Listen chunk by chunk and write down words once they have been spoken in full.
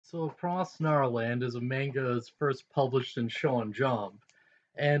So, Across Neverland is a manga that's first published in Shonen Jump,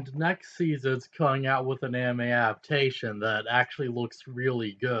 and next season it's coming out with an anime adaptation that actually looks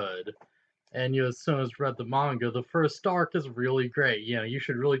really good. And as soon as read the manga, the first arc is really great. You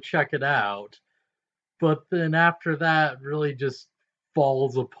should really check it out. But then after that, it really just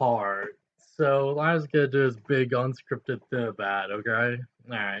falls apart. So I was gonna do this big unscripted thing about it, okay?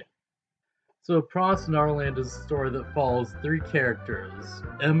 Alright. So Across Neverland is a story that follows three characters,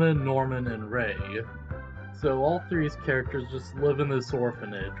 Emma, Norman, and Ray. So all three's characters just live in this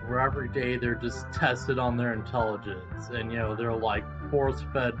orphanage where every day they're just tested on their intelligence and they're like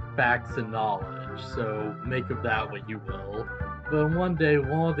force-fed facts and knowledge, so make of that what you will. But one day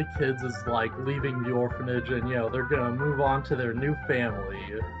one of the kids is like leaving the orphanage and they're gonna move on to their new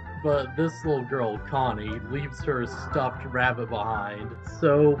family. But this little girl, Connie, leaves her stuffed rabbit behind.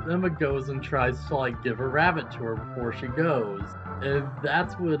 So Emma goes and tries to like give a rabbit to her before she goes. And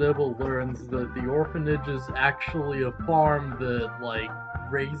that's when Emma learns that the orphanage is actually a farm that like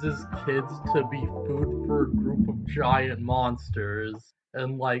raises kids to be food for a group of giant monsters.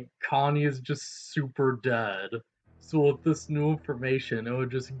 And like Connie is just super dead. So with this new information, Emma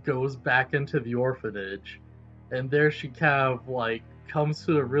just goes back into the orphanage. And there she kind of like comes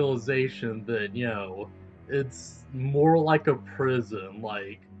to the realization that, it's more like a prison.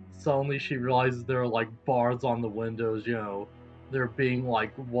 Like, suddenly she realizes there are like bars on the windows, they're being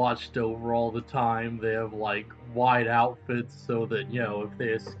like watched over all the time. They have like wide outfits so that, if they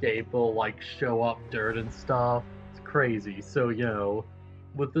escape, they'll like show up dirt and stuff. It's crazy. So,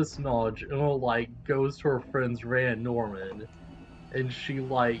 with this knowledge, Emma like goes to her friends Ray and Norman and she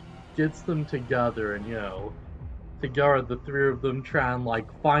like gets them together and together the three of them try and like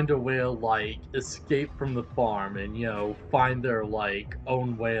find a way to like escape from the farm and find their like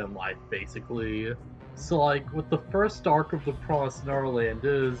own way in life basically. So like with the first arc of the Promised Neverland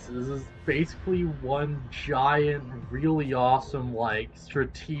is basically one giant really awesome like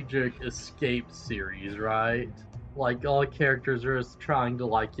strategic escape series, right? Like all the characters are just trying to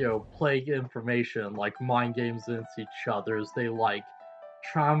like play information like mind games against each other as they like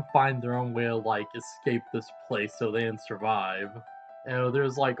try and find their own way to like escape this place so they can survive.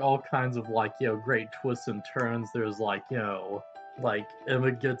 There's like all kinds of like great twists and turns. There's like like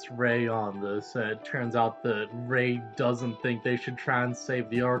Emma gets Ray on this, and it turns out that Ray doesn't think they should try and save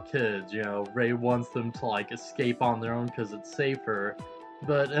the other kids. Ray wants them to like escape on their own because it's safer,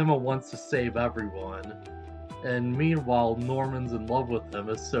 but Emma wants to save everyone. And meanwhile, Norman's in love with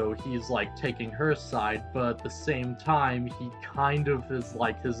him, so he's like taking her side, but at the same time, he kind of is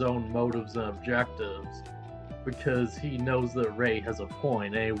like his own motives and objectives. Because he knows that Ray has a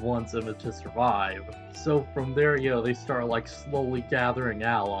point and he wants Emma to survive. So from there, they start like slowly gathering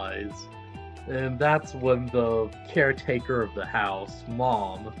allies. And that's when the caretaker of the house,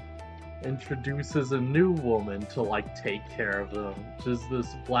 Mom, introduces a new woman to like take care of them, which is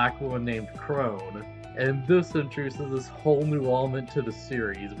this black woman named Crone. And this introduces this whole new element to the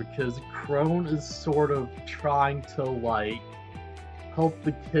series because Crone is sort of trying to like help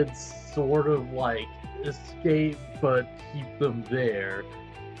the kids sort of like escape but keep them there.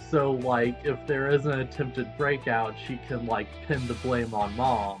 So like if there is an attempted breakout, she can like pin the blame on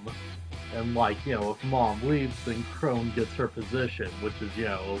Mom. And like, if Mom leaves, then Crone gets her position, which is,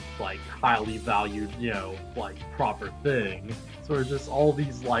 like highly valued, like proper thing. So there's just all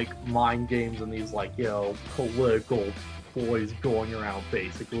these like mind games and these like, political ploys going around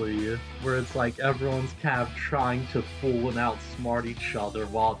basically, where it's like everyone's kind of trying to fool and outsmart each other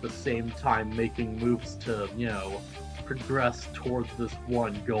while at the same time making moves to, progress towards this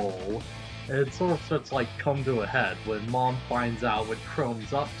one goal. And it sort of starts like come to a head when Mom finds out what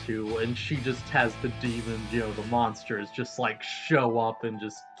Chrome's up to, and she just has the demons, the monsters, just like show up and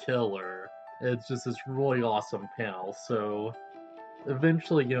just kill her. It's just this really awesome panel. So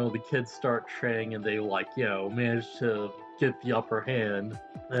eventually, the kids start training and they like, manage to get the upper hand.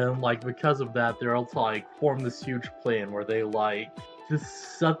 And like because of that, they're also like form this huge plan where they like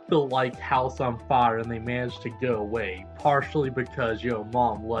just set the like house on fire and they manage to get away, partially because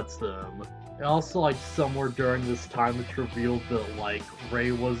Mom lets them. And also like somewhere during this time it's revealed that like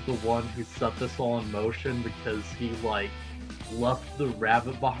Ray was the one who set this all in motion because he like left the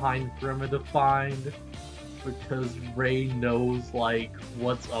rabbit behind for Emma to find, because Ray knows like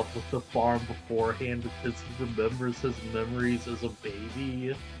what's up with the farm beforehand because he remembers his memories as a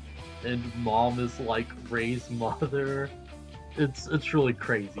baby, and Mom is like Ray's mother. It's really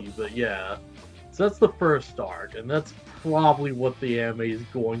crazy, but yeah. So that's the first arc, and that's probably what the anime is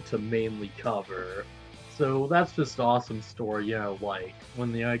going to mainly cover. So that's just awesome story, like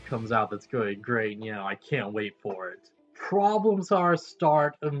when the anime comes out that's going great, I can't wait for it. problems are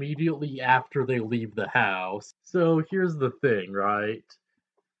start immediately after they leave the house. So here's the thing, right?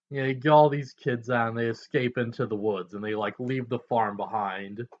 Yeah, you get all these kids out and they escape into the woods and they like leave the farm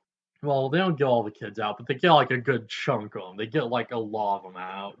behind. Well, they don't get all the kids out, but they get like a good chunk of them. They get like a lot of them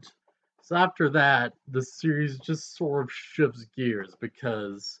out. So after that, the series just sort of shifts gears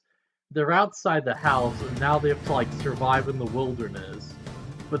because they're outside the house and now they have to like survive in the wilderness.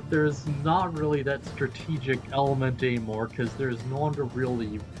 But there's not really that strategic element anymore because there's no one to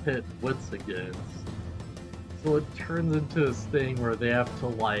really pit wits against. So it turns into this thing where they have to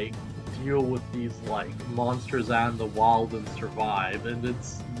like deal with these like monsters out in the wild and survive, and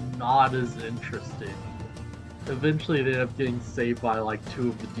it's not as interesting. Eventually they end up getting saved by like two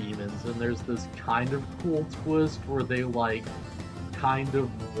of the demons, and there's this kind of cool twist where they like kind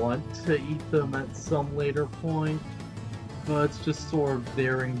of want to eat them at some later point, but it's just sort of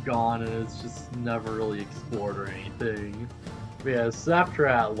there and gone, and it's just never really explored or anything. But yeah, so after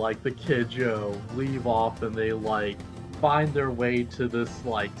that, like, the kids, leave off and they, like, find their way to this,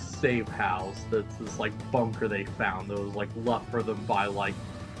 like, safe house that's this, like, bunker they found that was, like, left for them by, like,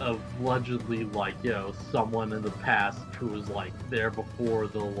 allegedly, like, someone in the past who was, like, there before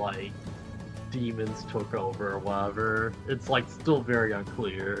the, like, demons took over or whatever. It's, like, still very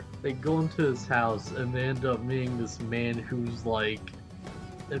unclear. They go into this house and they end up meeting this man who's, like,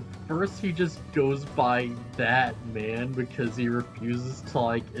 at first he just goes by that man because he refuses to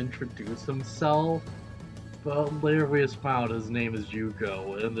like introduce himself, but later we just found out his name is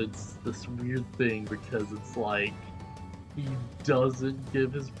Yugo, and it's this weird thing because it's like he doesn't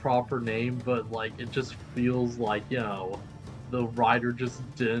give his proper name, but like it just feels like, the writer just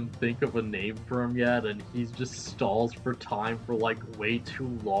didn't think of a name for him yet, and he just stalls for time for like way too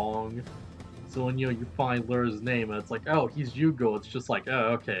long. So when, you finally learn his name, and it's like, oh, he's Yugo, it's just like, oh,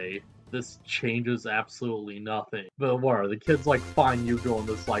 okay, this changes absolutely nothing. But whatever, the kids, like, find Yugo in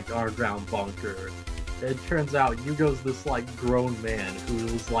this, like, underground bunker. It turns out Yugo's this, like, grown man who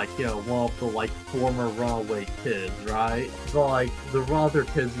was, like, one of the, like, former runaway kids, right? But, like, the other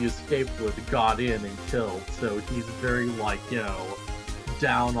kids he escaped with got in and killed, so he's very, like,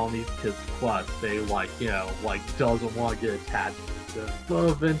 down on these kids' quests. They, like, doesn't want to get attached. But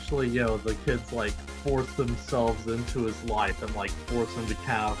eventually, the kids, like, force themselves into his life and, like, force him to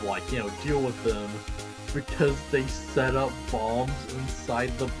kind of, like, deal with them because they set up bombs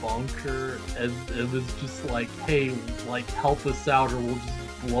inside the bunker and it's just like, hey, like, help us out or we'll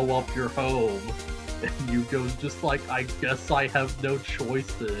just blow up your home. And Yugo's just like, I guess I have no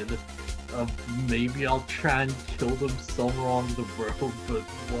choice then. Maybe I'll try and kill them somewhere on the road, but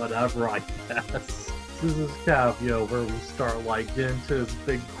whatever, I guess. This is kind of, where we start, like, getting into this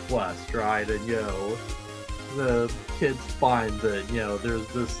big quest, right? And, the kids find that, there's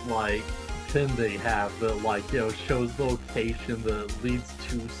this, like, pin they have that, like, shows the location that leads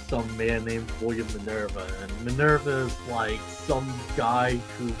to some man named William Minerva. And Minerva is, like, some guy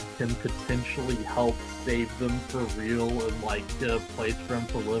who can potentially help save them for real and, like, get a place for him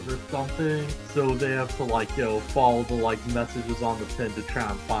to live or something. So they have to, like, follow the, like, messages on the pin to try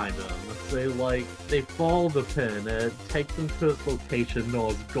and find him. They follow the pin, and it takes them to this location known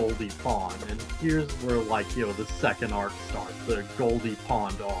as Goldie Pond, and here's where, like, the second arc starts, the Goldie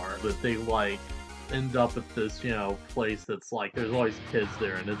Pond arc, that they, like, end up at this, place that's, like, there's always kids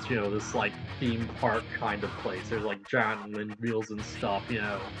there, and it's, this, like, theme park kind of place. There's, like, giant windmills and stuff,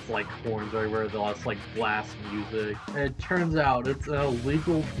 it's, like, horns everywhere, there's, like, blast music, and it turns out it's an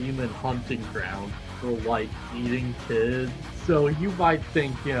illegal demon hunting ground for, like, eating kids. So you might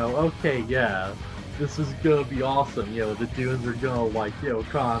think, okay, yeah, this is gonna be awesome, the dunes are gonna, like,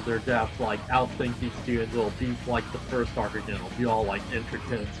 come on their death, like, outthink these dunes, it'll be like the first arc again, it'll be all, like,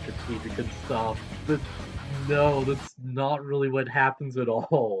 intricate and strategic and stuff, but no, that's not really what happens at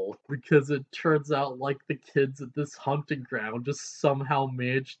all, because it turns out, like, the kids at this hunting ground just somehow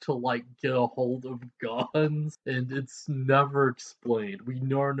managed to, like, get a hold of guns, and it's never explained. We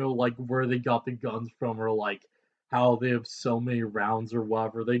never know, like, where they got the guns from, or, like, how they have so many rounds or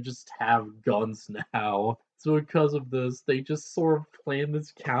whatever. They just have guns now. So because of this, they just sort of plan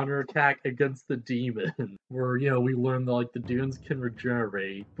this counterattack against the demon, where, we learn that, like, the dunes can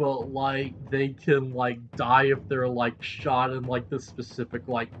regenerate, but, like, they can, like, die if they're, like, shot in, like, the specific,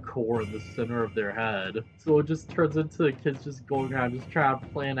 like, core in the center of their head. So it just turns into the kids just going around, just trying to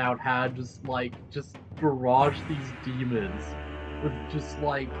plan out how to just barrage these demons with just,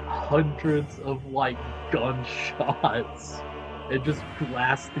 like, hundreds of, like, gunshots. and just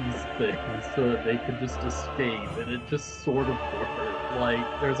blast these things so that they could just escape, and it just sort of worked.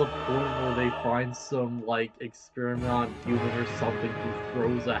 Like, there's a point where they find some, like, experiment on human or something who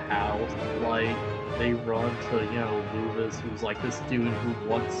throws a house. Like, they run to, you know, Lewis, who's like this dude who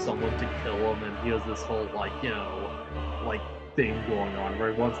wants someone to kill him, and he has this whole, like, you know, like, thing going on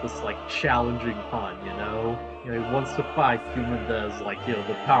where he wants this, like, challenging hunt, you know? You know, he wants to fight human that has, like, you know,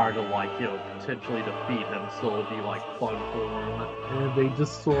 the power to, like, you know, potentially defeat him, so it'll be, like, fun for him. And they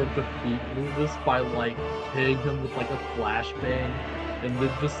just sort of defeat Lewis by, like, hitting him with, like, a flashbang, and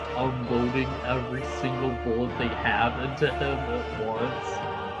then just unloading every single bullet they have into him at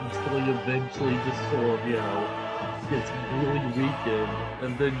once, until he eventually just sort of, you know, gets really weakened,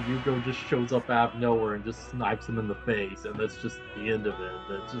 and then Yugo just shows up out of nowhere and just snipes him in the face, and that's just the end of it.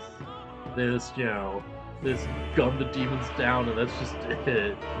 That's just this, you know, this gun the demons down, and that's just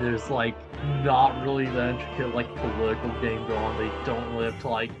it. There's, like, not really that intricate, like, political game going on. They don't really have to,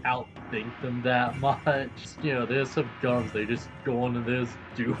 like, outthink them that much. You know, they just have guns, they just go on and they just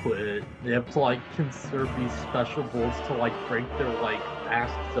do it. They have to, like, conserve these special bullets to, like, break their, like,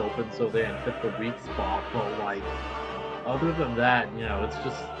 masks open so they don't hit the weak spot, but, like, other than that, you know, it's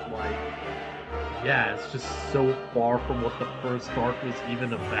just, like, yeah, it's just so far from what the first arc was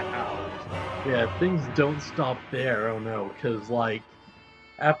even about. Yeah, things don't stop there, oh no, because, like,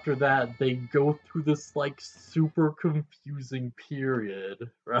 after that, they go through this, like, super confusing period,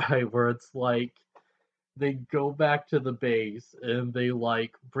 right, where it's, like, they go back to the base, and they,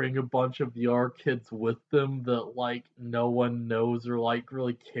 like, bring a bunch of VR kids with them that, like, no one knows or, like,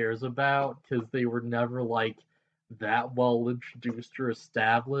 really cares about, because they were never, like, that well introduced or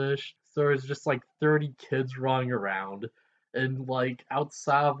established. So there's just, like, 30 kids running around, and, like,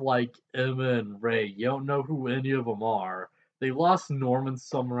 outside of, like, Emma and Ray, you don't know who any of them are. They lost Norman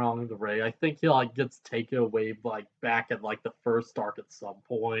somewhere along the way. I think he, like, gets taken away, like, back at, like, the first arc at some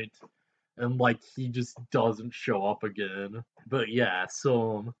point, and, like, he just doesn't show up again. But yeah,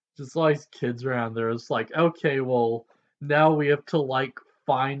 so just all these kids around there, it's like, okay, well, now we have to, like,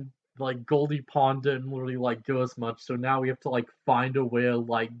 find, like, Goldie Pond didn't really, like, go as much, so now we have to, like, find a way to,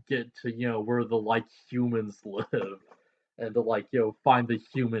 like, get to, you know, where the, like, humans live, and to, like, you know, find the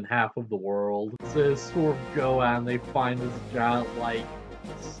human half of the world. So they sort of go out and they find this giant, like,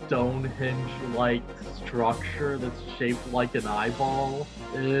 Stonehenge-like structure that's shaped like an eyeball,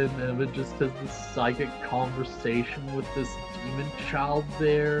 and it just has this psychic conversation with this demon child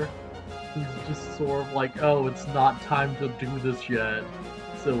there, who's just sort of like, oh, it's not time to do this yet.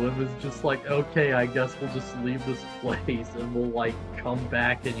 So Emma's just like, okay, I guess we'll just leave this place and we'll, like, come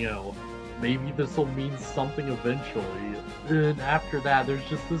back and, you know, maybe this will mean something eventually. And after that, there's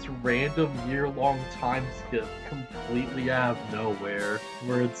just this random year-long time skip completely out of nowhere,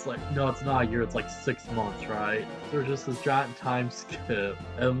 where it's like, no, it's not a year, it's like 6 months, right? So there's just this giant time skip,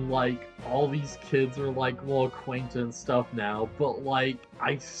 and, like, all these kids are, like, well acquainted and stuff now, but, like,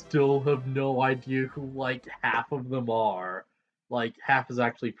 I still have no idea who, like, half of them are. Like, half is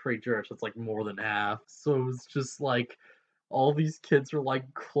actually pretty generous, it's like more than half. So it's just like, all these kids are, like,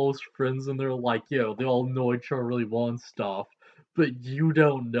 close friends, and they're like, you know, they all know each other really well and stuff, but you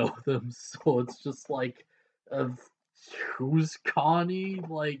don't know them, so it's just like, who's Connie?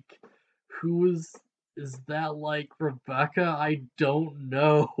 Like, is that, like, Rebecca? I don't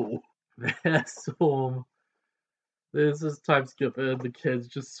know. So, there's this time skip, and the kids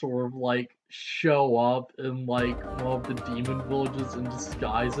just sort of, like, show up in, like, one of the demon villages in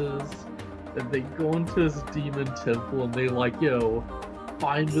disguises, and they go into this demon temple, and they, like, you know,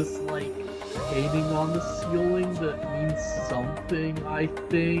 find this, like, painting on the ceiling that means something, I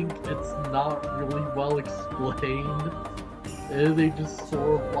think. It's not really well explained. And they just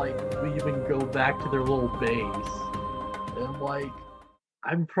sort of, like, leave and go back to their little base. And, like,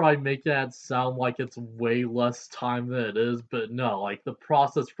 I'm probably making that sound like it's way less time than it is, but no, like, the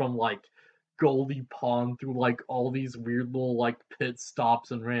process from, like, Goldie Pond through, like, all these weird little, like, pit stops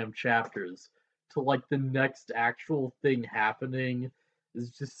and random chapters to, like, the next actual thing happening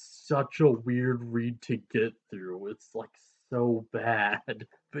is just such a weird read to get through. It's, like, so bad.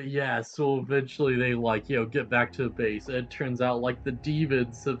 But yeah, so eventually they, like, you know, get back to the base, and it turns out, like, the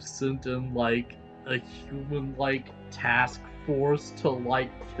demons have sent in, like, a human, like, task force to,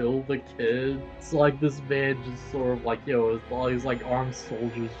 like, kill the kid. It's like this man just sort of, like, you know, all these, like, armed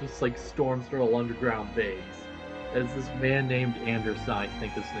soldiers just, like, storms through an underground base. There's this man named Anderson, I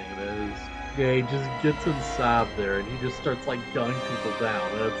think his name is. Yeah, he just gets inside there, and he just starts, like, gunning people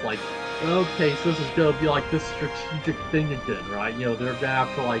down, and it's like, okay, so this is gonna be, like, this strategic thing again, right? You know, they're gonna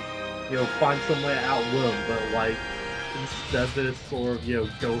have to, like, you know, find some way to outwit him, but, like, instead they sort of, you know,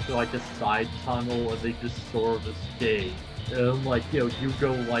 go through, like, a side tunnel, and they just sort of escape. And, like,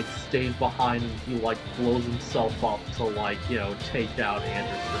 Hugo, like, stays behind and he, like, blows himself up to, like, take out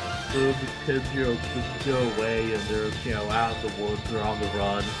Anderson. So the kids, just go away and they're, out in the woods or on the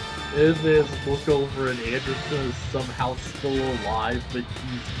run. And they just look over and Anderson is somehow still alive, but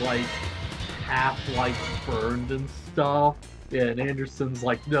he's, like, half, like, burned and stuff. Yeah, and Anderson's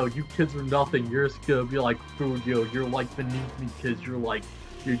like, no, you kids are nothing. You're just gonna be like food, you're like beneath me, kids. You're like,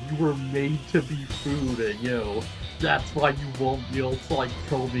 you were made to be food, and that's why you won't be able to like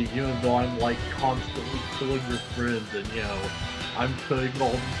kill me, even though I'm like constantly killing your friends, and I'm putting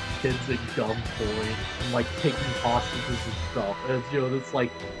all these kids at gunpoint and like taking hostages and stuff. And it's this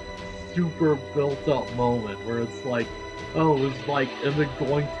like super built up moment where it's like, oh, it's like, and they're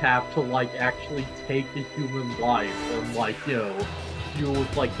going to have to like actually take a human life and like, deal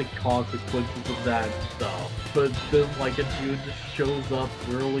with like the consequences of that and stuff. But then like a dude just shows up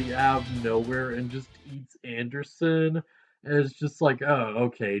really out of nowhere and just eats Anderson. And it's just like, oh,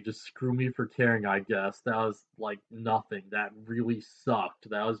 okay, just screw me for caring, I guess. That was like nothing. That really sucked.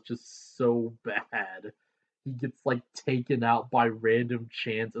 That was just so bad. He gets like taken out by random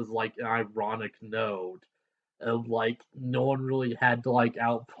chance as like an ironic note. And like no one really had to like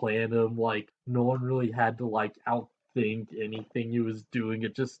outplan him, like no one really had to like outthink anything he was doing,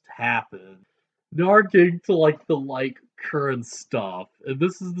 it just happened. Now we're getting to like the like current stuff, and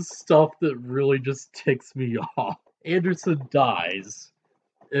this is the stuff that really just ticks me off. Anderson dies,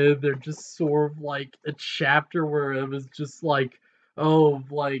 and they're just sort of like a chapter where it was just like, oh,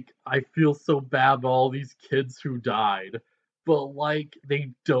 like I feel so bad about all these kids who died, but like they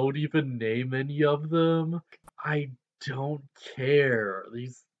don't even name any of them. I don't care.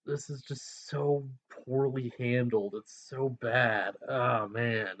 This is just so poorly handled. It's so bad. Oh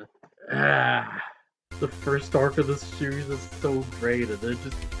man. Ah. The first arc of this series is so great and it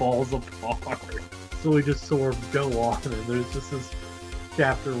just falls apart. So we just sort of go on and there's just this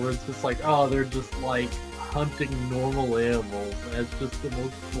chapter where it's just like, oh, they're just like hunting normal animals and it's just the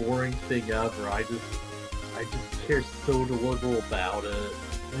most boring thing ever. I just care so little about it.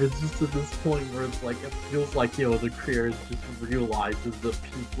 And it's just at this point where it's like, it feels like, the creators just realizes that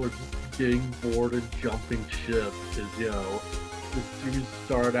people are just getting bored and jumping ship, because, the series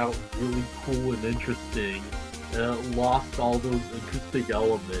started out really cool and interesting, and it lost all those interesting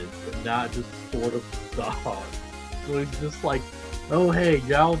elements, and now it just sort of stopped. So it's just like, oh hey,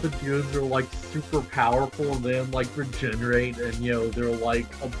 now the dudes are like super powerful and then like regenerate and they're like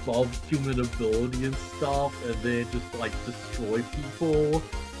above human ability and stuff and they just like destroy people.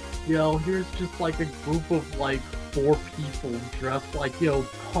 Here's just like a group of like 4 people dressed like,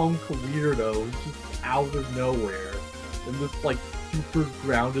 punk weirdos just out of nowhere in this like super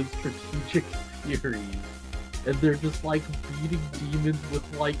grounded strategic series. And they're just like beating demons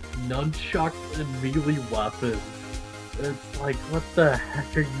with like nunchucks and melee weapons. It's like, what the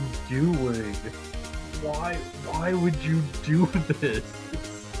heck are you doing? Why would you do this?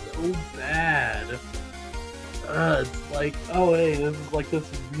 It's so bad. It's like, oh hey, this is like this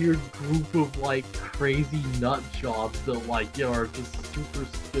weird group of like crazy nut jobs that like, are just super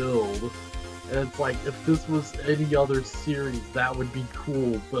skilled. And it's like, if this was any other series, that would be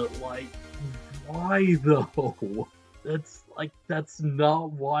cool, but like, why though? That's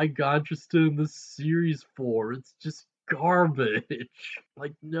not why I got interested in this series for. It's just garbage.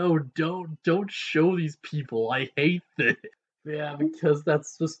 Like, no, don't show these people. I hate this. Yeah, because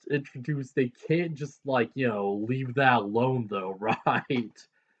that's just introduced. They can't just like, leave that alone though, right?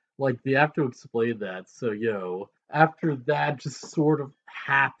 Like they have to explain that. So, after that just sort of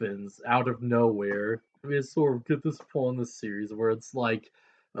happens out of nowhere. I mean, it's sort of get this point in the series where it's like,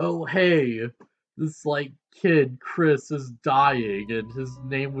 oh hey, this like kid Chris is dying and his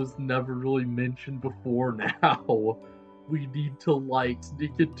name was never really mentioned before now. We need to like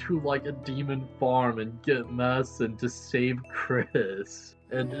sneak into like a demon farm and get medicine to save Chris.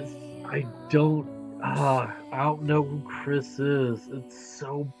 And I don't know who Chris is. It's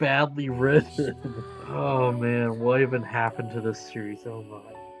so badly written. Oh man, what even happened to this series? Oh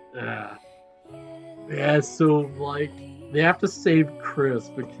my. Yeah, so like they have to save Chris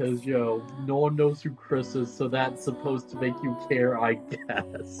because no one knows who Chris is, so that's supposed to make you care, I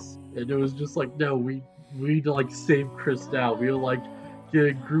guess. And it was just like, no, we need to like save Chris now. We like get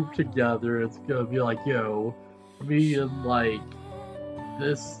a group together. It's gonna be like, me and like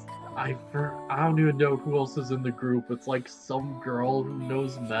this. I don't even know who else is in the group. It's like some girl who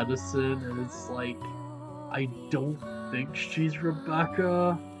knows medicine, and it's like I don't think she's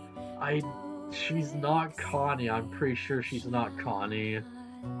Rebecca. She's not Connie. I'm pretty sure she's not Connie.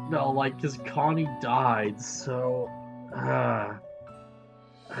 No, like, cause Connie died, so,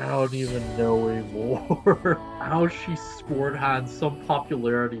 I don't even know anymore. How she scored high on some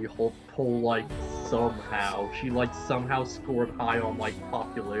popularity poll, like, somehow. She, like, somehow scored high on, like,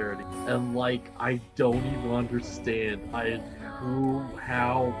 popularity. And, like, I don't even understand. Who,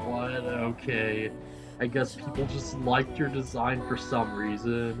 how, what, okay. I guess people just liked your design for some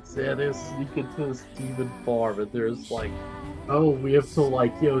reason. So they sneak into this demon farm and there's like, oh, we have to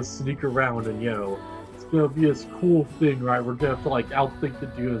like, sneak around and it's gonna be this cool thing, right? We're gonna have to like outthink the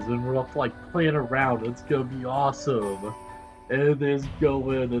dudes and we're gonna have to like plan around. It's gonna be awesome. And they just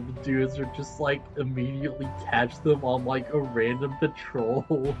go in and the dudes are just like immediately catch them on like a random patrol.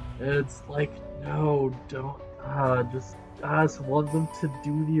 And it's like, no, don't I just want them to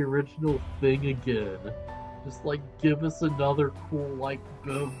do the original thing again. Just like give us another cool like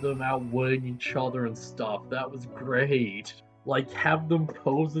bit of them outwitting each other and stuff. That was great. Like have them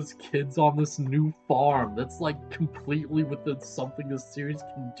pose as kids on this new farm. That's like completely within something the series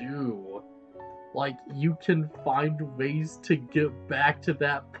can do. Like you can find ways to get back to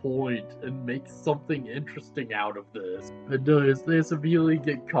that point and make something interesting out of this. But no, they just immediately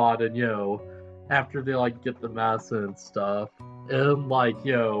get caught and after they like get the mess and stuff. And like,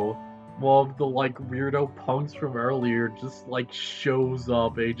 one of the like weirdo punks from earlier just like shows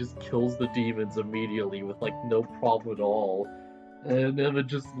up and he just kills the demons immediately with like no problem at all. And Emma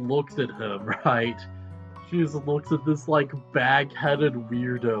just looks at him, right? She just looks at this like bag-headed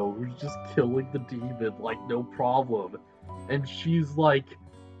weirdo who's just killing the demon like no problem. And she's like,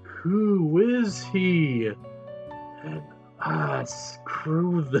 who is he? And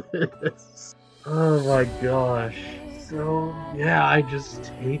screw this. Oh my gosh. So yeah, I just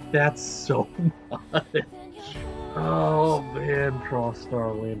hate that so much. Oh man, Cross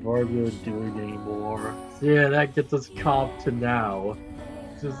Starland, what are we doing anymore? So yeah, that gets us caught to now.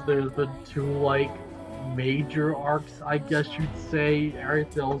 Just there's been two like major arcs, I guess you'd say.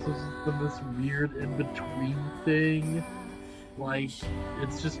 Everything else has just been this weird in-between thing. Like,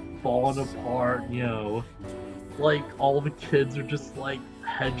 it's just falling apart, Like, all the kids are just, like,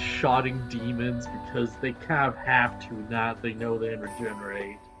 headshotting demons because they kind of have to, not they know they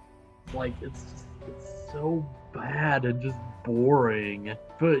regenerate. Like, it's so bad and just boring.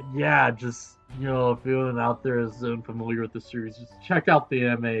 But yeah, just, if anyone out there is unfamiliar with the series, just check out the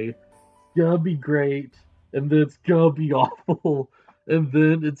anime. Gonna be great, and then it's gonna be awful, and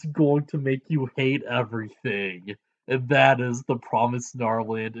then it's going to make you hate everything. And that is the Promised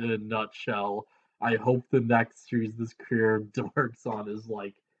Neverland in a nutshell. I hope the next series this career works on is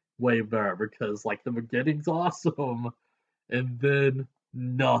like way better because like the beginning's awesome, and then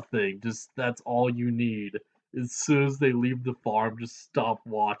nothing. Just that's all you need. As soon as they leave the farm, just stop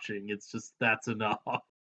watching. It's just that's enough.